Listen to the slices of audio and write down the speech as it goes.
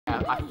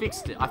I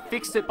fixed it. I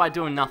fixed it by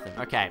doing nothing.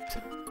 Okay.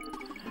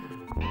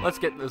 Let's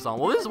get this on.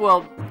 Well, this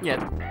world, yeah,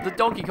 the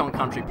Donkey Kong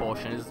Country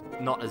portion is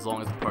not as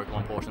long as the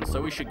Pokemon portion,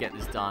 so we should get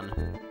this done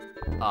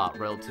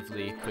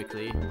relatively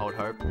quickly, I would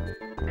hope.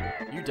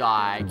 You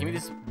die. Give me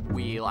this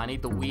wheel. I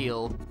need the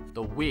wheel.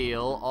 The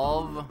wheel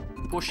of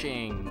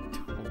pushing.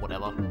 Or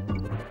whatever.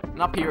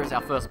 And up here is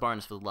our first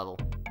bonus for the level.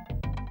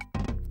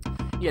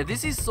 Yeah,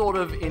 this is sort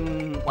of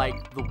in,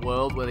 like, the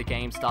world where the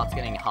game starts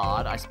getting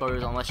hard, I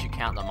suppose, unless you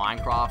count the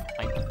Minecraft,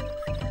 like,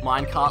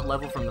 minecart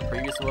level from the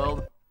previous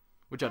world,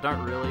 which I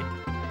don't really.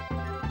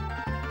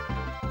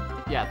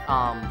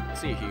 Yeah,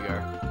 see you,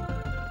 Hugo.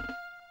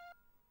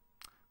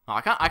 Oh,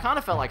 I kind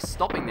of felt like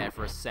stopping there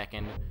for a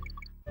second,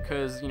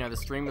 because, you know, the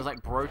stream was,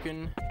 like,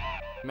 broken.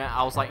 Man,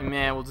 I was like,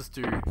 man, we'll just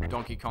do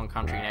Donkey Kong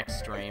Country next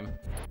stream.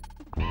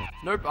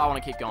 Nope, I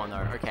want to keep going,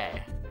 though.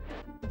 Okay.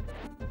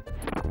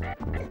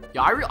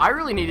 Yeah, I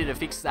really needed to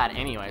fix that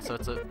anyway, so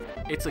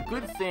it's a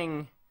good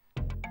thing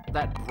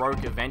that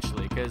broke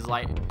eventually, because,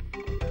 like,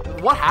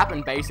 what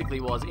happened basically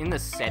was, in the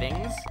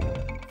settings,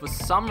 for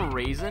some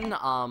reason,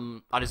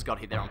 I just got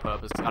hit there on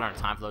purpose, because I don't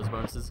have time for those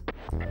bonuses.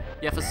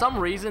 Yeah, for some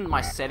reason,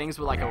 my settings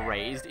were, like,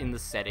 erased in the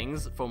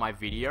settings for my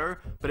video,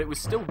 but it was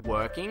still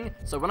working,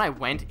 so when I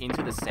went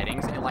into the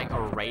settings, it, like,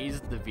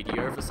 erased the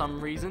video for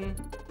some reason.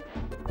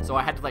 So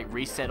I had to, like,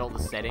 reset all the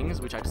settings,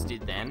 which I just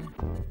did then.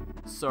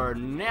 So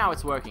now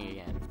it's working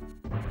again.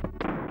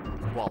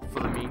 Well, for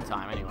the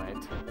meantime, anyway.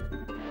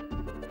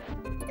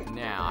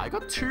 Now, I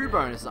got 2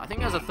 bonuses. I think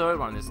there's a 3rd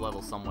one in this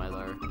level somewhere,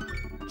 though.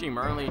 Gee,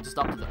 we're only just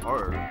up to the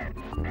O.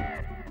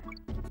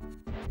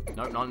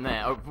 Nope, not in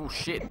there. Oh,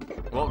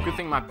 shit. Well, good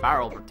thing my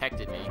barrel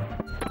protected me.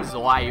 This is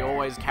why you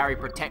always carry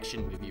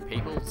protection with you,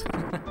 people.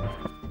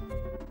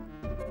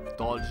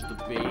 Dodge the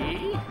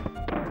bee.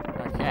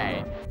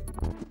 Okay.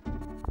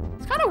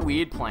 It's kind of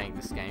weird playing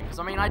this game, because,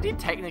 I mean, I did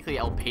technically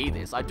LP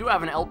this. I do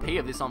have an LP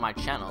of this on my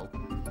channel,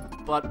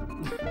 but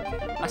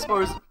I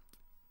suppose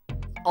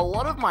a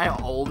lot of my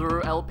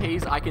older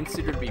LPs I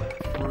consider to be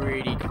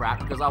pretty crap,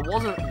 because I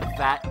wasn't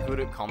that good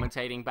at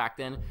commentating back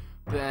then.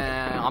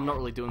 I'm not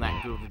really doing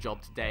that good of a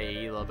job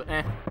today either, but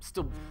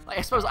still, like,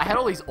 I suppose I had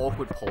all these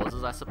awkward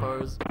pauses, I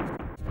suppose.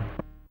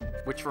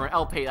 Which for an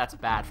LP, that's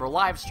bad. For a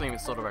live stream,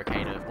 it's sort of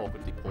okay to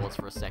awkwardly pause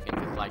for a second,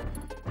 because, like,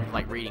 you're,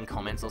 like, reading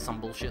comments or some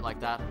bullshit like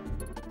that.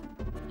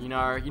 You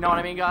know what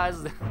I mean,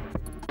 guys?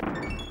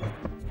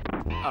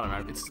 I don't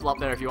know, it's still up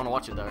there if you want to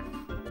watch it, though.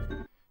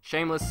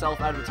 Shameless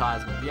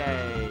self-advertisement,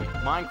 yay!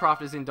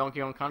 Minecraft is in Donkey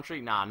Kong Country?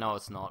 Nah, no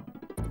it's not.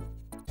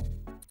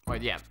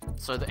 Wait, yeah,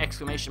 so the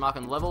exclamation mark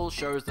on the level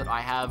shows that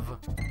I have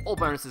all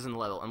bonuses in the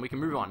level, and we can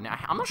move on. Now,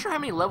 I'm not sure how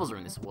many levels are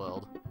in this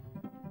world.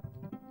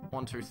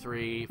 1, 2,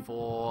 3,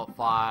 4,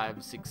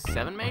 5, 6,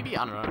 7 maybe?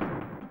 I don't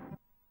know.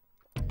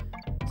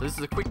 So this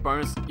is a quick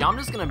bonus. Yeah, I'm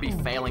just going to be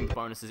failing the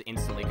bonuses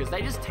instantly, because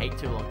they just take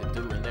too long to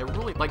do, and they're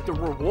really, like, the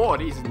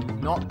reward is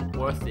not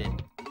worth it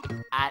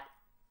at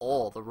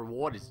all. The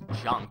reward is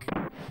junk.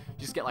 You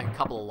just get, like, a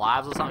couple of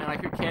lives or something,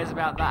 like, who cares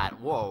about that?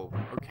 Whoa,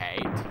 okay.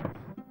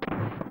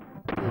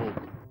 Boom,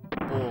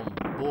 boom,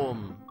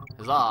 boom,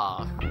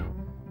 huzzah.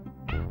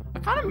 I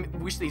kind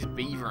of wish these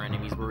beaver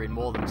enemies were in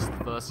more than just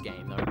the first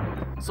game,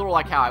 though. Sort of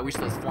like how I wish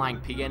those flying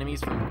pig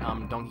enemies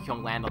from Donkey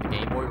Kong Land on the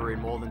Game Boy were in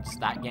more than just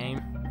that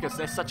game, because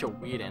they're such a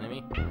weird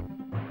enemy.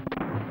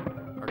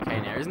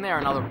 Okay, now, isn't there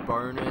another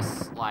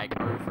bonus, like,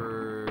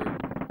 over...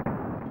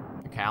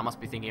 Okay, I must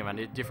be thinking of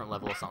a different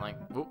level or something.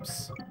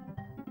 Oops.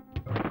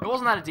 It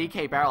wasn't that a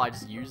DK barrel I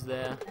just used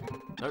there.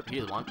 Nope,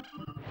 here's one.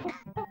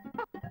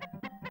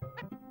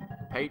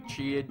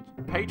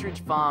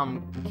 Patronage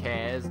Farm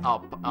cares.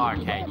 Oh,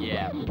 okay,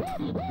 yeah.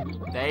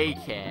 They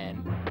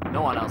can.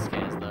 No one else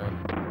cares, though.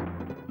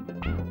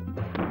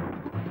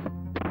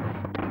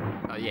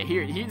 Oh, yeah,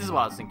 here's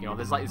what I was thinking of.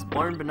 There's, like, this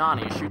blown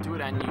banana. You shoot to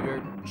it, and you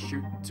go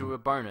shoot to a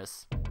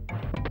bonus.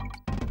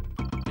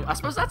 I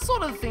suppose that's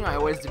sort of the thing I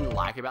always didn't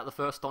like about the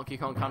first Donkey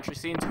Kong Country.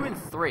 See, in 2 and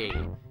 3,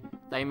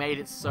 they made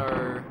it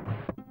so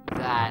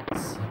that,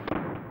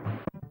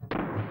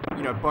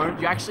 you know,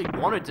 you actually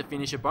wanted to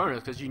finish a bonus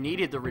because you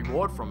needed the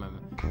reward from him.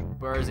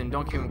 Whereas in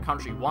Donkey Kong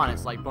Country 1,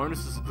 it's like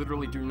bonuses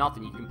literally do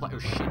nothing. You can play... Oh,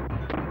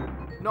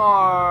 shit.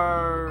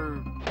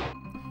 No!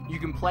 You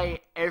can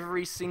play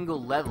every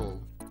single level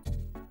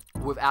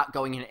without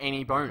going in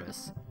any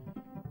bonus,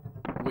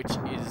 which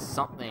is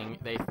something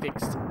they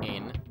fixed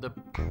in the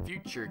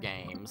future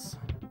games.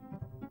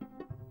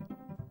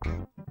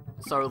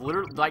 So,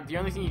 literally, like, the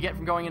only thing you get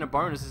from going in a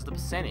bonus is the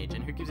percentage,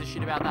 and who gives a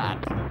shit about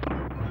that?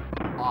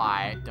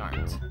 I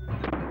don't.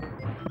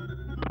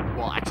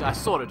 Well, actually, I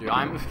sort of do.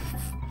 I'm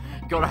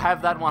gotta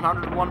have that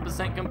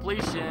 101%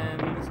 completion.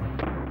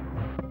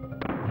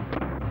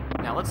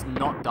 Now, let's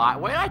not die.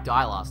 Where did I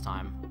die last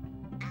time?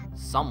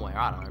 Somewhere,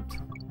 I don't know.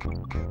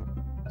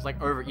 It's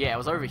like over, yeah, it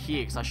was over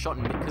here, because I shot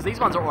in, because these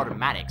ones are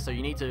automatic, so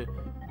you need to,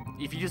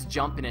 if you just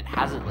jump in it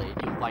hazardly,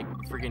 you'll, like,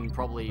 friggin'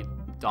 probably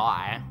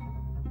die.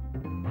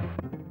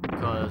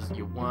 Because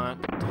you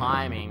weren't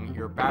timing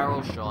your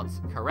barrel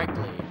shots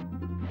correctly.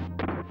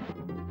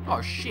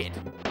 Oh, shit.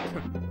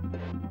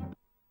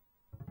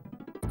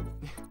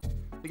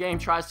 The game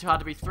tries too hard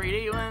to be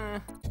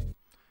 3D.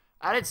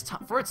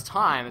 For its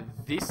time,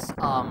 this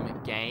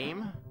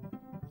game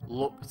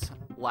looked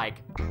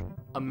like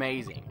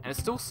amazing, and it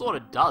still sort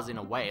of does in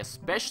a way,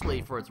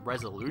 especially for its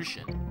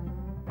resolution.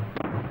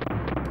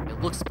 It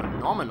looks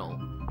phenomenal.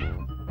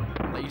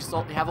 Like you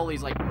have all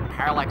these like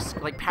parallax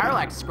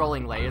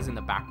scrolling layers in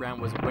the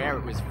background was where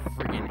it was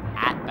friggin'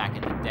 at back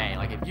in the day.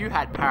 Like if you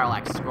had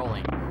parallax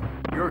scrolling,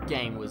 your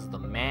game was the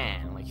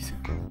man. Like,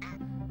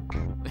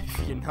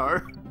 you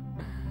know.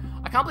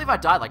 I can't believe I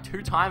died like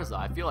 2 times though.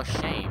 I feel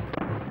ashamed.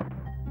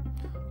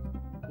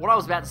 What I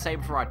was about to say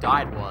before I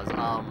died was,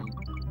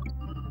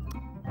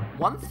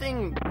 one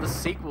thing the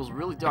sequels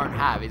really don't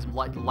have is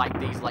like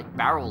these like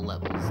barrel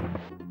levels.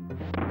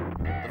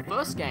 The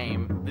first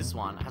game, this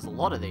one, has a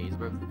lot of these,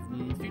 but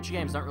future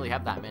games don't really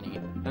have that many.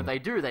 And if they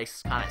do, they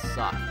kind of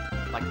suck.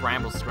 Like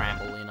Bramble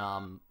Scramble in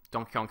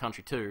Donkey Kong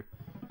Country 2.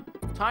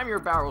 Time your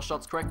barrel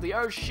shots correctly.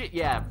 Oh shit,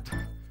 yeah.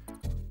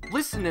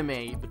 Listen to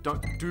me, but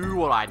don't do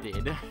what I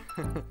did.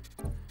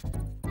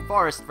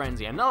 Forest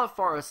Frenzy, another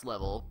forest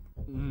level.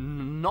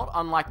 Not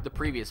unlike the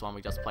previous one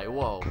we just played.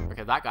 Whoa,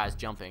 okay, that guy's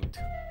jumping.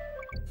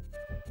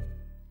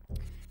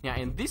 Now,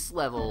 in this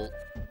level...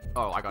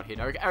 Oh, I got hit.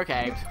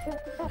 Okay.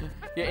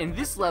 Yeah, in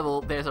this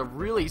level, there's a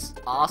really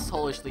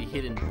arsehole-ishly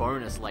hidden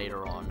bonus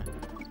later on.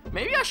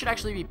 Maybe I should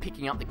actually be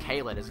picking up the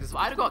K letters, because if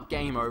I'd have got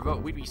game over,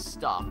 we'd be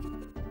stuffed.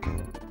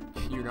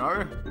 You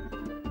know?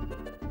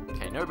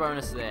 Okay, no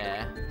bonus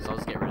there, so I'll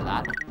just get rid of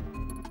that.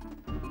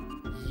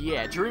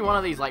 Yeah, during one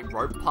of these, like,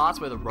 rope parts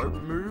where the rope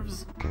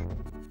moves,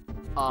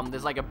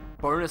 there's, like, a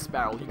bonus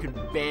barrel you can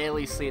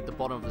barely see at the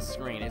bottom of the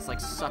screen. It's, like,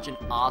 such an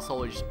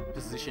arsehole-ish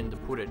position to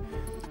put it.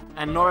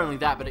 And not only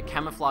that, but it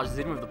camouflages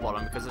in with the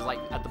bottom, because there's, like,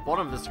 at the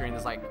bottom of the screen,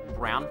 there's, like,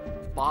 brown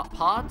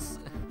parts.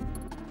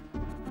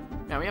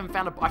 Now, we haven't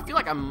found a... I feel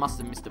like I must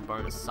have missed a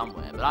bonus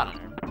somewhere, but I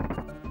don't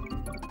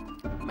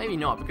know. Maybe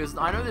not, because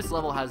I know this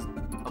level has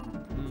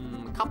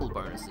a couple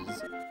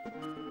bonuses.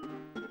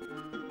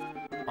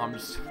 I'm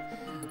just...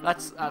 I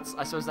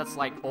suppose that's,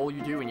 like, all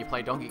you do when you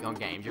play Donkey Kong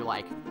games. You're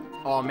like,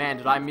 oh, man,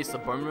 did I miss a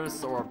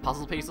bonus or a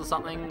puzzle piece or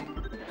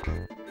something?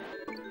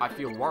 I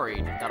feel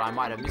worried that I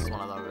might have missed one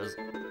of those.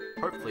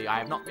 Hopefully, I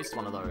have not missed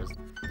one of those.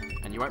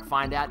 And you won't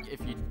find out if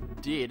you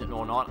did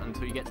or not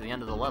until you get to the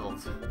end of the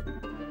levels.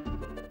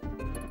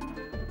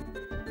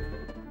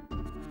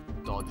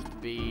 Dodge the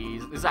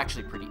bees. This is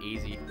actually pretty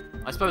easy.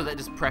 I suppose they're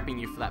just prepping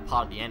you for that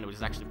part at the end, which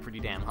is actually pretty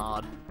damn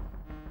hard.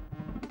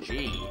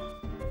 Gee.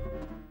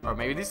 Or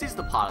maybe this is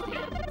the part at the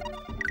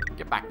end.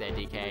 Get back there,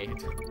 DK.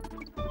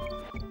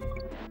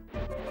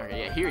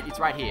 Okay, yeah, here, it's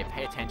right here.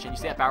 Pay attention. You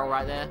see that barrel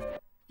right there?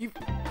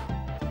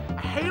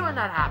 I hate when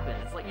that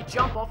happens. Like, you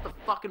jump off the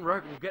fucking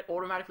rope and you get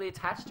automatically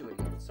attached to it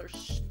again. It's so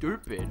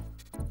stupid.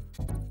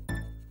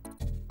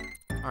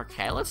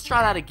 Okay, let's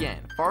try that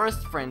again.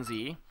 Forest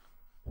Frenzy.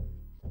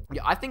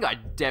 Yeah, I think I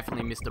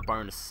definitely missed a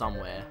bonus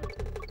somewhere.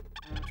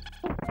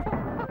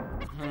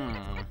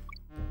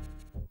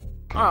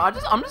 Alright,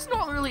 I'm just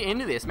not really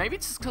into this. Maybe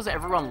it's just because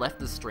everyone left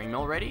the stream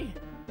already.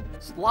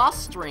 So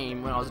last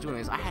stream, when I was doing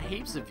this, I had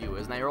heaps of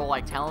viewers, and they were all,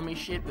 like, telling me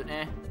shit, but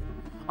eh.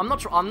 I'm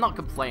not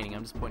complaining,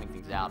 I'm just pointing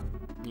things out.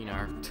 You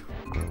know.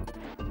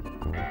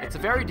 It's a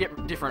very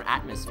different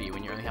atmosphere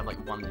when you only have,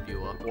 like, one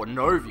viewer. Or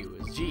no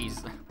viewers.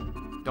 Jeez.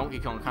 Donkey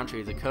Kong Country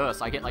is a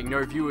curse. I get, like,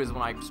 no viewers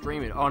when I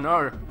stream it. Oh,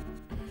 no.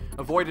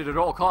 Avoid it at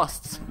all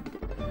costs.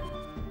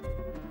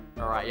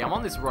 Alright, yeah, I'm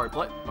on this rope.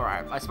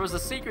 Alright, I suppose the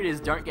secret is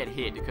don't get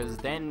hit, because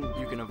then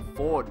you can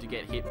afford to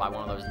get hit by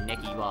one of those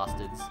necky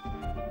bastards.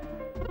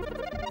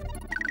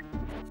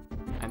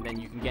 And then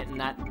you can get in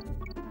that,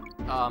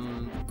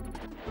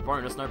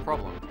 bonus, no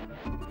problem.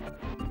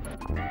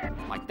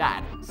 Like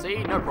that. See?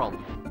 No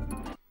problem.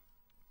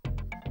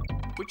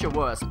 Which are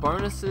worse,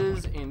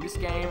 bonuses in this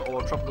game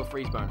or Tropical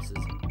Freeze bonuses?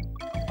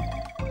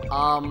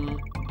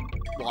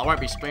 Well, I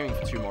won't be streaming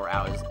for 2 more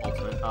hours,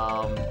 Ultimate.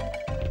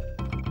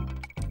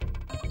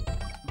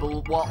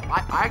 Well,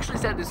 I actually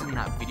said this in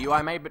that video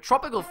I made, but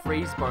Tropical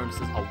Freeze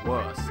bonuses are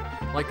worse.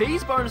 Like,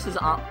 these bonuses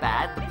aren't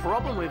bad. The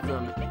problem with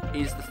them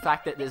is the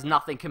fact that there's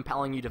nothing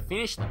compelling you to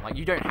finish them. Like,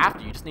 you don't have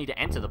to. You just need to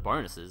enter the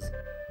bonuses.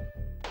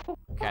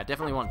 Okay, I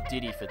definitely want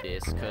Diddy for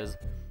this, because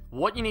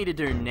what you need to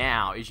do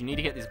now is you need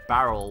to get this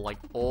barrel, like,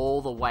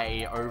 all the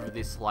way over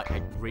this, like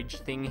ridge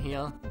thing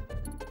here.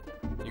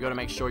 You gotta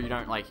make sure you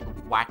don't, like,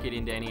 whack it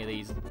into any of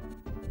these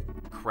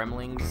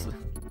Kremlings.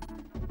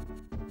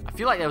 I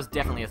feel like there was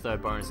definitely a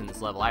 3rd bonus in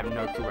this level. I have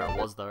no clue where it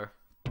was, though.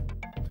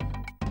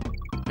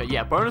 But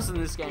yeah, bonuses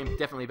in this game,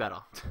 definitely better.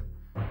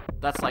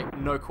 That's, like,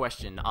 no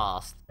question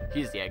asked.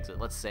 Here's the exit,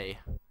 let's see.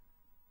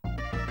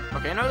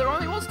 Okay, no, there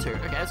only was 2.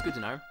 Okay, that's good to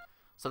know.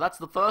 So that's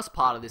the first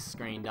part of this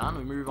screen done.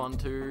 We move on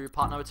to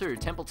part number 2,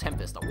 Temple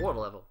Tempest, a water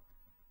level.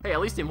 Hey, at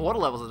least in water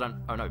levels I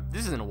don't... Oh no,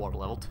 this isn't a water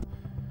level.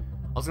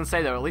 I was going to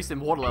say, though, at least in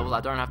water levels,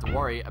 I don't have to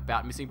worry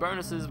about missing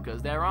bonuses,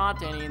 because there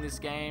aren't any in this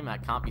game.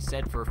 That can't be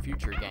said for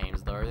future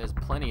games, though. There's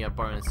plenty of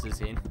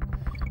bonuses in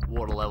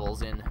water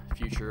levels in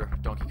future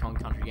Donkey Kong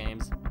Country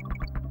games.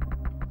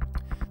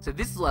 So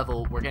this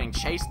level, we're getting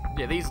chased...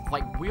 Yeah, these,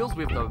 like, wheels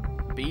with the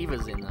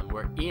beavers in them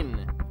were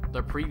in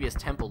the previous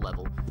temple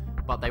level,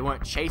 but they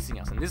weren't chasing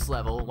us. In this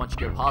level, once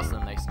you go past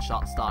them, they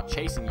start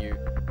chasing you,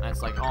 and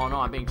it's like, oh no,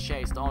 I'm being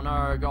chased. Oh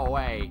no, go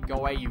away,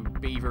 you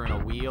beaver in a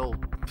wheel.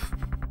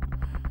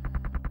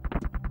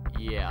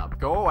 Yeah,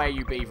 go away,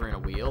 you beaver in a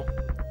wheel.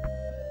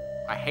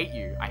 I hate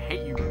you,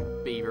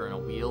 beaver in a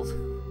wheel.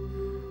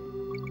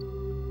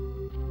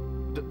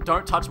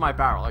 Don't touch my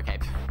barrel. Okay.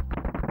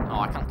 Oh,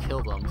 I can't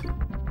kill them.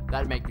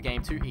 That'd make the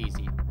game too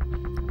easy.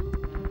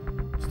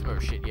 Oh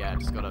shit, yeah,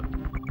 just gotta...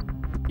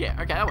 Yeah,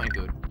 okay, that went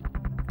good.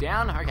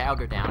 Down? Okay, I'll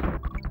go down.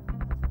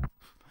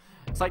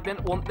 It's like,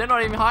 well, they're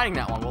not even hiding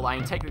that one. Well, I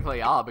mean, technically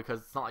they are, because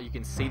it's not like you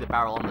can see the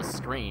barrel on the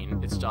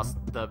screen. It's just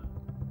the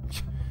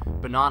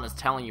bananas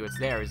telling you it's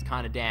there is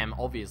kind of damn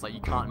obvious. Like,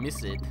 you can't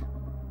miss it.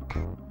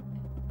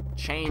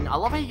 Chain. I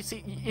love how you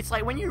see... It's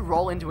like when you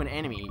roll into an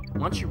enemy,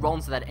 once you roll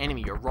into that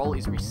enemy, your roll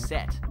is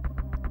reset.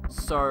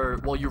 So,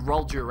 well, you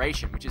roll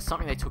duration, which is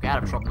something they took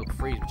out of Tropical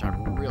Freeze, which I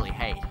really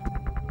hate.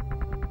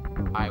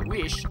 I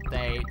wish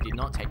they did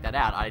not take that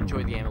out. I'd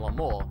enjoy the game a lot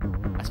more.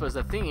 I suppose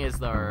the thing is,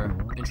 though,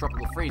 in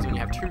Tropical Freeze, when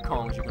you have two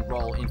Kongs, you can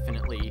roll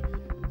infinitely.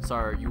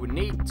 So you would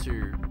need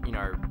to, you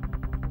know,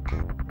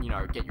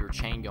 get your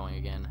chain going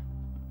again.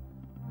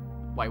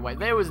 Wait,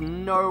 there was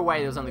no way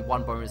there was only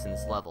one bonus in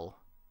this level.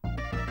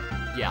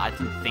 Yeah, I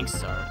didn't think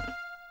so.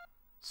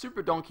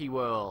 Super Donkey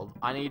World.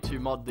 I need to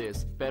mod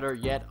this. Better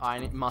yet,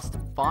 I must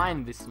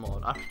find this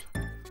mod. I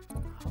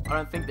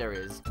don't think there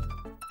is.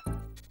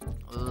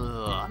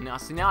 Ugh. Now,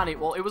 see, now I need...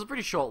 Well, it was a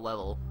pretty short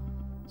level.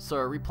 So,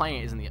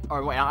 replaying it isn't the...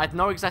 Oh, wait, I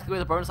know exactly where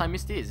the bonus I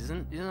missed is.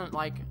 Isn't it,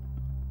 like...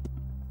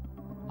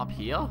 up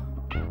here?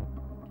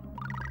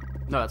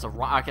 No, that's a...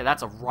 Okay,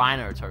 that's a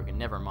rhino token.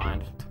 Never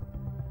mind.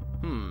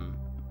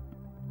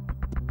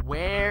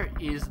 Where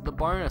is the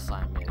bonus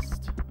I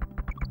missed?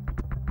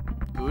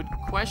 Good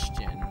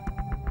question.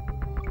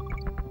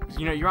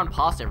 You know, you run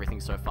past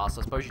everything so fast,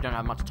 so I suppose you don't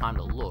have much time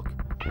to look.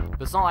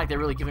 But it's not like they're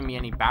really giving me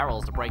any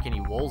barrels to break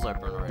any walls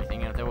open or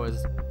anything, and if there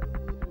was,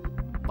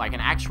 like, an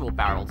actual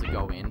barrel to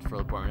go in for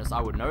a bonus, I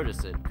would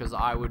notice it, because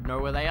I would know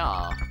where they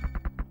are.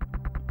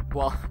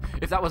 Well,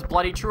 if that was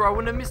bloody true, I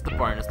wouldn't have missed the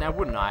bonus, now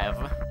wouldn't I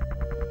have?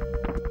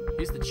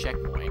 Here's the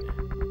checkpoint.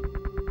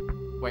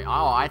 Wait,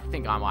 oh, I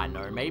think I might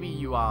know. Maybe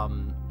you,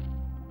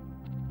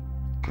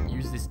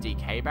 use this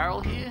DK barrel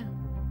here?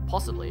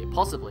 Possibly.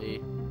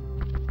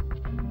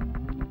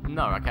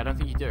 No, okay, I don't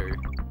think you do.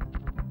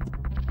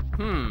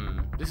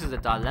 This is a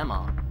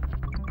dilemma.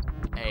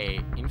 A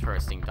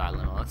interesting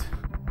dilemma.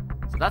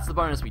 So that's the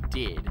bonus we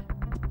did.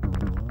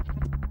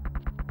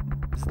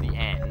 This is the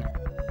N.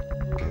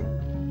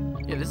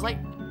 Yeah,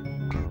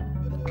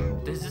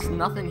 there's just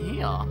nothing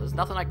here. There's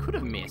nothing I could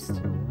have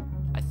missed.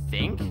 I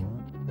think.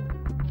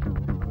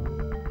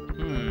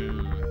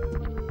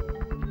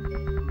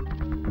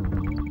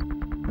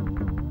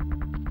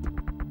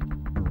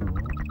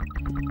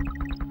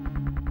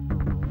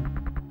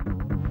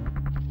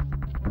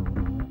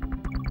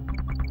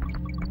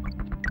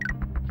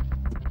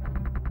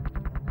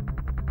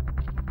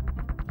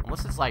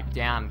 Unless it's like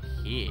down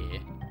here.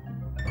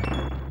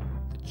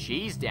 The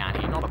G's down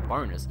here, not a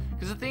bonus.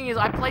 Because the thing is,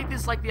 I played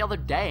this like the other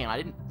day and I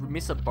didn't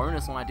miss a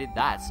bonus when I did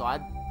that, so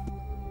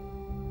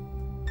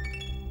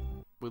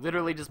we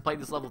literally just played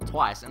this level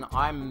twice and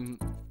I'm...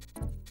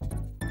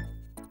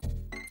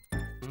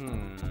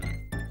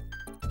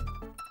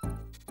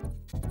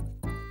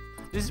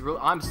 This is real.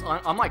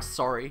 I'm like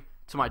sorry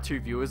to my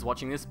two viewers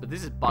watching this, but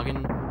this is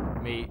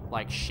bugging me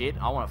like shit.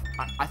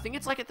 I think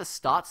it's like at the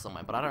start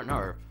somewhere, but I don't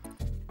know.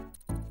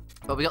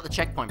 But we got the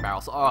checkpoint barrel,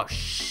 so oh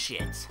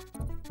shit.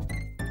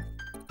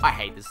 I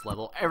hate this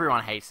level.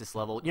 Everyone hates this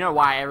level. You know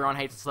why everyone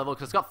hates this level?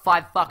 Because it's got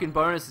 5 fucking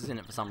bonuses in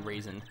it for some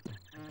reason.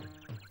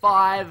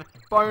 5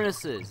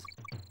 bonuses.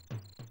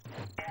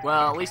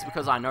 Well, at least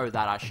because I know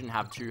that, I shouldn't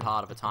have too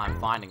hard of a time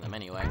finding them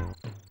anyway.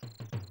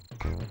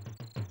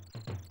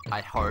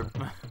 I hope.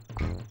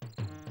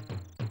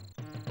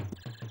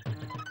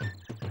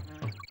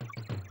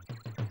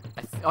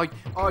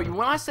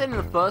 When I said in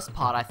the first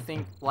part, I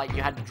think, like,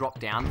 you had to drop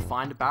down to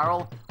find a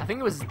barrel. I think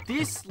it was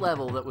this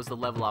level that was the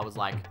level I was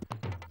like,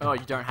 oh,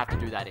 you don't have to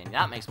do that in.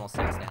 That makes more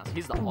sense now. So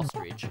here's the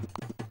ostrich.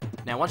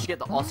 Now, once you get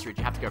the ostrich,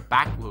 you have to go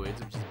backwards,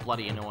 which is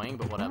bloody annoying,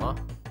 but whatever.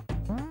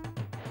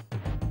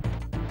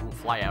 We'll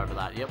fly over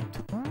that, yep.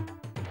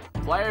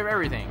 Fly over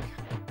everything.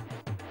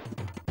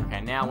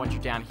 Okay, now once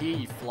you're down here,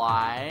 you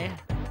fly.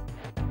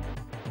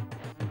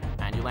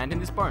 And you land in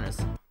this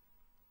bonus.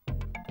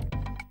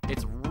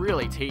 It's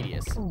really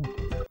tedious.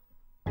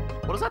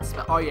 What does that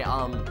spell? Oh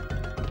yeah,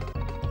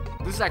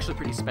 this is actually a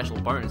pretty special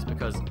bonus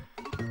because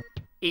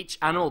each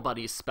animal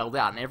buddy is spelled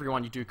out and every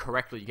one you do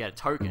correctly you get a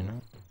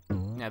token.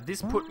 Now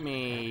this put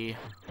me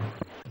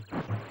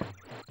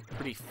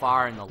pretty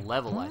far in the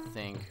level, I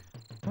think.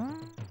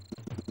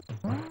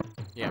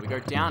 Yeah, we go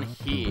down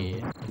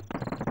here.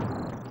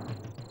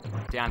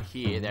 Down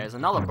here, there's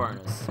another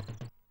bonus.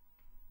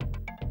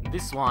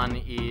 This one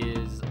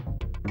is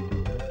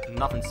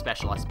nothing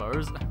special, I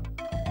suppose.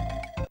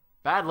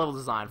 Bad level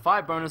design.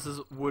 5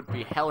 bonuses would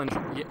be hell and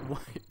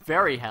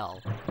very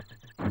hell.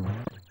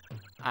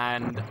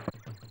 And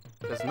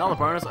there's another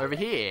bonus over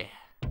here.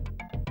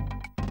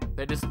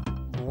 They're just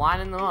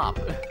lining them up.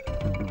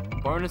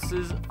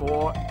 Bonuses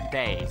for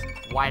days.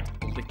 Quite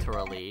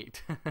literally.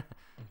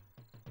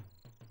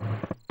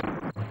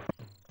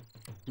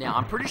 Now,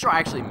 I'm pretty sure I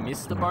actually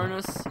missed a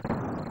bonus.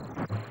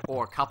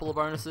 Or a couple of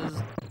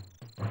bonuses.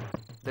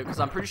 Because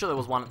I'm pretty sure there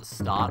was one at the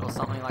start or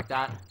something like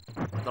that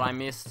I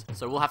missed.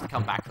 So we'll have to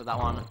come back for that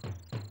one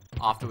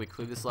after we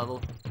clear this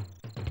level.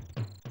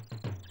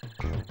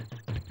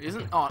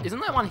 Isn't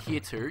there one here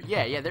too?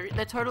 Yeah,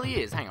 there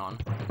totally is. Hang on.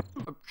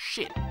 Oh,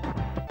 shit.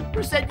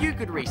 Who said you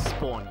could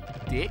respawn,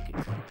 you dick?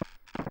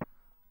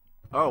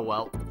 Oh,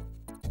 well.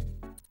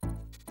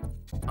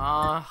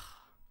 How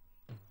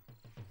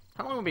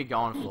long will we be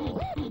going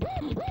for?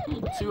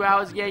 2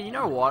 hours? Yeah, you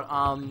know what?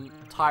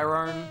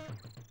 Tyrone.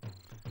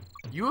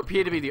 You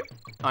appear to be the...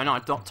 Oh, no,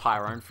 not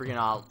Tyrone.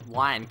 Friggin'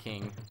 Lion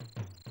King.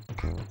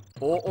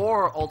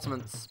 Or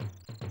Ultimate's...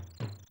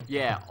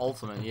 Yeah,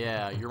 Ultimate,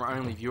 yeah. You're my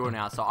only viewer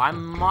now. So I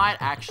might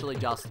actually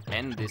just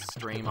end this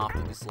stream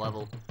after this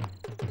level.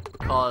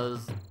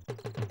 Because...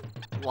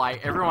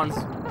 Like, everyone's...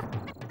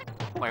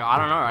 Like, I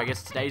don't know. I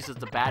guess today's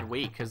just a bad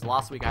week. Because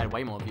last week I had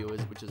way more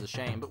viewers, which is a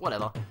shame. But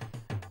whatever.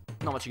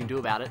 Not much you can do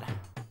about it.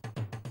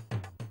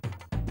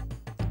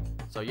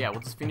 So yeah, we'll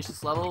just finish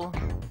this level.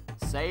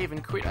 Save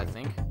and quit, I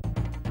think.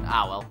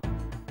 Ah, well.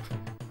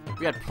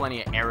 We had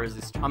plenty of errors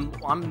this...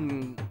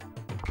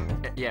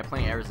 Yeah,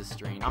 plenty of errors this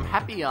stream. I'm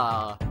happy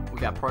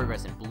with our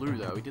progress in blue,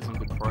 though. We did some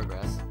good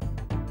progress.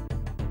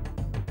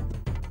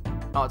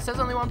 Oh, it says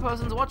only one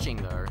person's watching,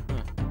 though.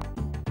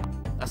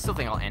 I still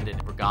think I'll end it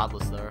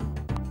regardless, though.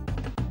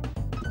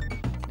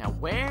 Now,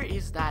 where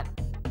is that...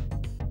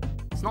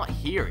 It's not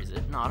here, is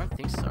it? No, I don't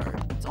think so.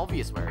 It's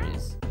obvious where it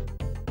is.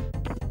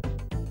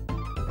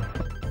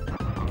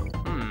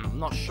 I'm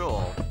not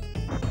sure.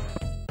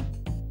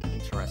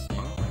 Interesting.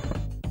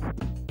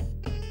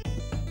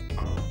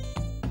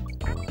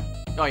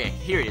 Oh yeah,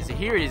 here it is.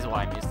 Here it is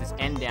what I missed. This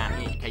end down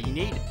here. Okay, you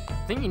need...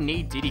 I think you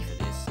need Diddy for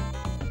this.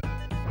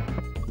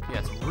 Yeah,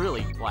 it's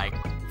really, like,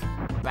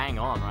 bang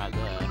on right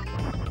there.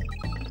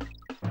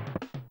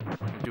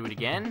 Do it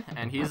again,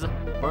 and here's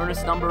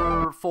bonus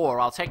number 4.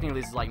 Well, technically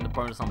this is like the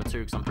bonus number 2,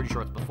 because I'm pretty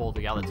sure it's before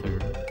the other 2.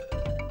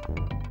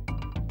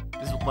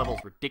 This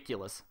level's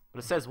ridiculous.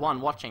 But it says 1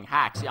 watching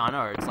hacks. Yeah, I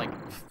know. It's like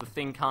the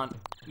thing can't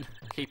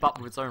keep up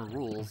with its own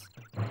rules.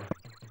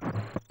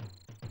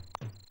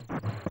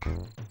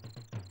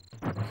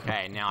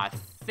 Okay, now I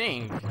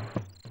think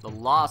the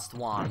last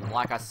one,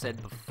 like I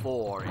said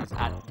before, is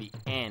at the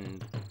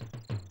end.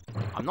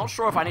 I'm not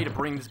sure if I need to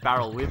bring this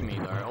barrel with me,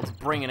 though. I'll just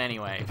bring it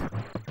anyway.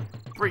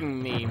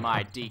 Bring me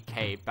my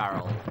DK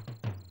barrel.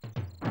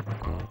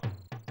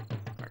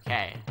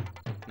 Okay.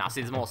 Now,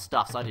 see, there's more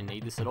stuff, so I didn't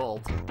need this at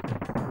all.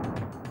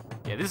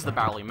 Yeah, this is the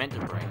barrel you meant to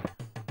bring.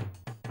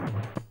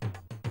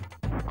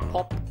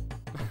 Pop.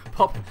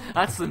 Pop.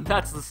 That's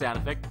the sound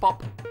effect.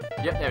 Pop.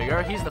 Yep, there we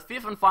go. Here's the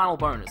 5th and final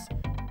bonus.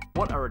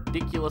 What a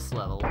ridiculous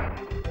level.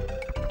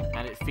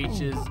 And it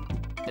features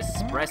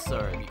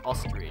Espresso, the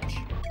ostrich.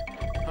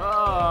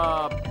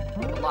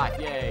 Life,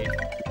 yay.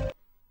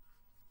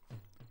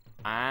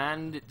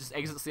 And it just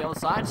exits the other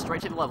side,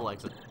 straight to the level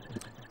exit.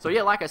 So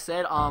yeah, like I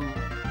said, I'm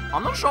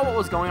not sure what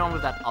was going on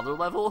with that other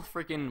level.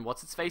 Freaking,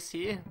 what's its face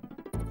here?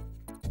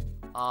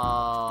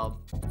 What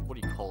do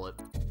you call it?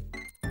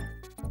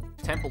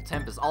 Temple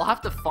Tempest. I'll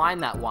have to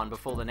find that one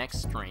before the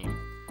next stream.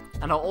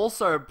 And I'll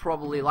also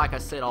probably, like I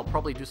said, I'll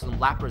probably do some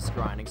Lapras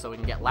grinding so we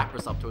can get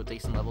Lapras up to a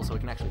decent level so we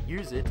can actually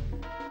use it.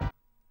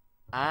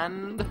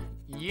 And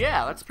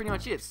yeah, that's pretty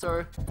much it.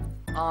 So,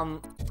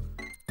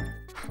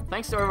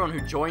 thanks to everyone who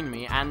joined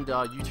me, and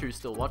you two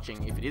still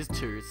watching. If it is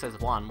 2, it says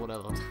 1,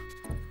 whatever.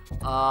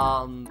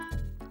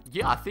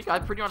 Yeah, I think I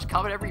pretty much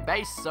covered every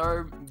base,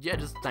 so yeah,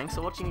 just thanks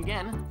for watching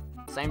again.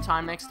 Same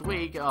time next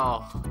week.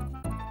 Oh,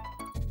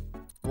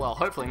 well,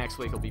 hopefully next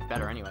week will be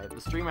better anyway. The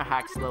streamer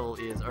hacks level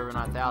is over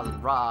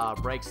 9,000. Rah,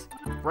 breaks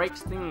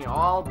thingy.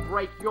 I'll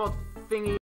break your thingy.